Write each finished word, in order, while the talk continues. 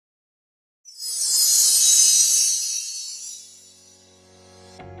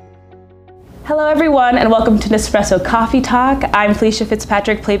Hello everyone and welcome to Nespresso Coffee Talk. I'm Felicia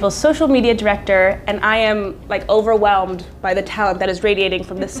Fitzpatrick, Playbill's social media director, and I am overwhelmed by the talent that is radiating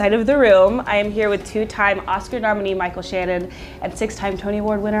from this side of the room. I am here with two-time Oscar nominee Michael Shannon and six-time Tony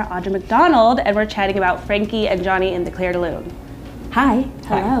Award winner Audra McDonald, and we're chatting about Frankie and Johnny in the Clair de Lune. Hi.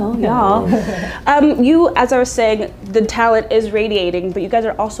 Hello, y'all. You, as I was saying, the talent is radiating, but you guys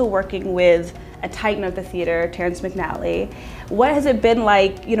are also working with a titan of the theater, Terrence McNally. What has it been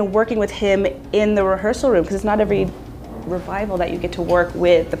like, working with him in the rehearsal room? Because it's not every revival that you get to work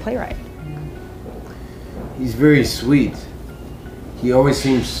with the playwright. He's very sweet. He always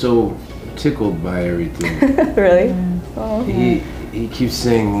seems so tickled by everything. Really? Oh. He keeps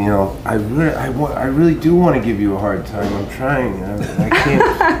saying, I really do want to give you a hard time. I'm trying. I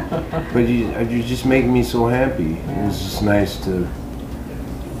can't. But you're just making me so happy. It was just nice to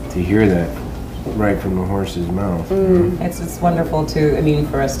hear that right from the horse's mouth. It's wonderful to,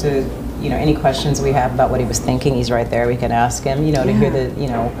 for us to, any questions we have about what he was thinking, he's right there. We can ask him, to hear the,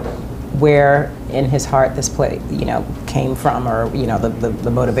 where in his heart this play, came from, or,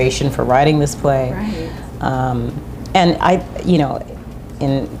 the motivation for writing this play. Right. And I,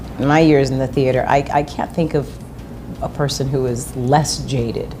 in my years in the theater, I can't think of a person who is less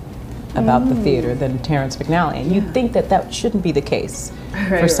jaded about the theater than Terrence McNally. And you'd think that that shouldn't be the case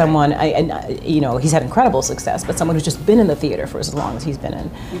for someone, he's had incredible success, but someone who's just been in the theater for as long as he's been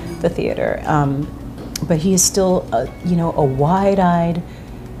in the theater. But he is still, a wide-eyed,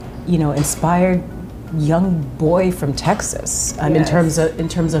 inspired young boy from Texas. In terms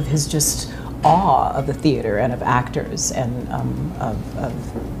of his just awe of the theater and of actors and of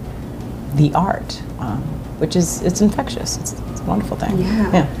the art, which it's infectious. It's a wonderful thing.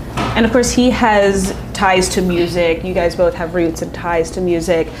 Yeah. And of course, he has ties to music. You guys both have roots and ties to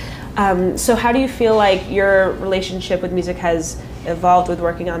music. So how do you feel like your relationship with music has evolved with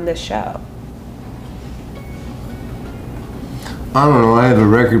working on this show? I don't know. I have a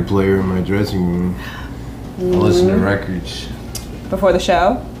record player in my dressing room. I listen to records. Before the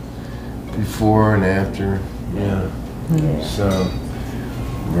show? Before and after, yeah. So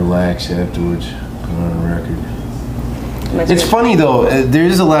relax afterwards, put on a record. It's funny though, there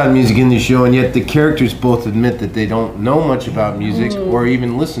is a lot of music in the show, and yet the characters both admit that they don't know much about music or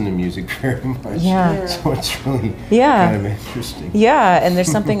even listen to music very much. Yeah. So it's really kind of interesting. Yeah, and there's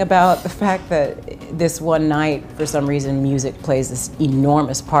something about the fact that this one night, for some reason, music plays this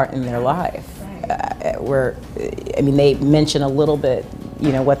enormous part in their life. Where, they mention a little bit,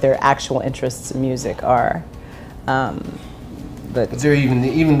 what their actual interests in music are. But they're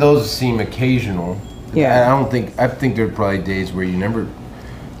even those seem occasional. Yeah. I think there are probably days where you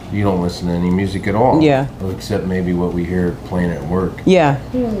don't listen to any music at all. Yeah. Except maybe what we hear playing at work. Yeah.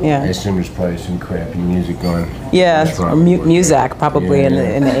 I assume there's probably some crappy music on. Yeah, or Muzak probably in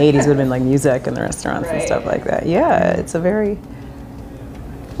the 80s would have been like Muzak in the restaurants and stuff like that. Yeah, it's a very,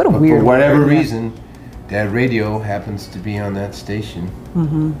 what a weird. For whatever reason, that radio happens to be on that station.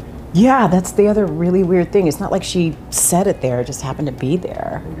 Yeah, that's the other really weird thing. It's not like she said it there; it just happened to be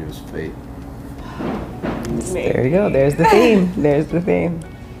there. Maybe it was fate. There you go. There's the theme. There's the theme.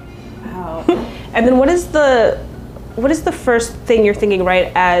 Wow. And then what is the first thing you're thinking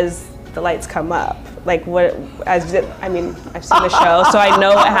right as the lights come up? Like I've seen the show, so I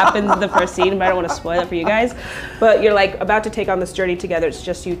know what happens in the first scene, but I don't want to spoil it for you guys. But you're about to take on this journey together. It's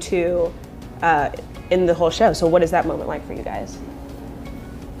just you two in the whole show. So what is that moment like for you guys?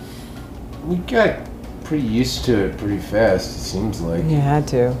 We got pretty used to it pretty fast, it seems like. You had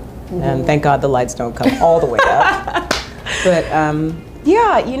to. And thank God the lights don't come all the way up. But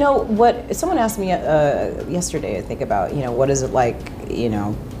what someone asked me yesterday, I think, about what is it like,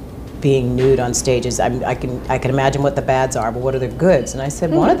 being nude on stages. I can imagine what the bads are, but what are the goods? And I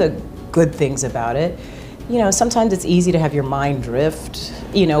said one of the good things about it, sometimes it's easy to have your mind drift.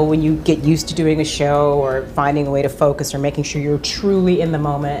 When you get used to doing a show or finding a way to focus or making sure you're truly in the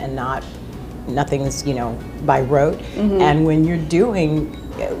moment and nothing's by rote. And when you're doing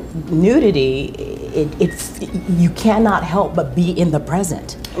nudity, it's you cannot help but be in the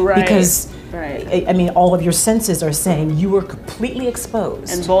present, because all of your senses are saying you are completely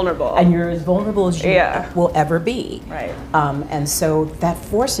exposed and vulnerable, and you're as vulnerable as you will ever be. And so that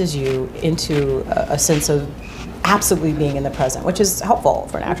forces you into a sense of absolutely being in the present, which is helpful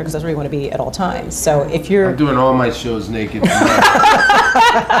for an actor because that's where you want to be at all times. So if you're I'm doing all my shows naked.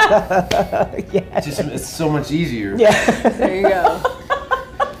 It's so much easier. Yeah, there you go.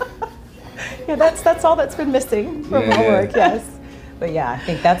 Yeah, that's all that's been missing from our work. Yes, but yeah, I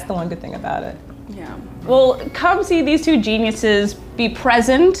think that's the one good thing about it. Yeah. Well, come see these two geniuses be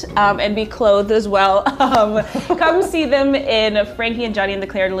present and be clothed as well. Come see them in Frankie and Johnny and the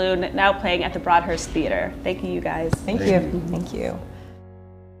Clair de Lune, now playing at the Broadhurst Theater. Thank you, you guys. Thank you. Thank you.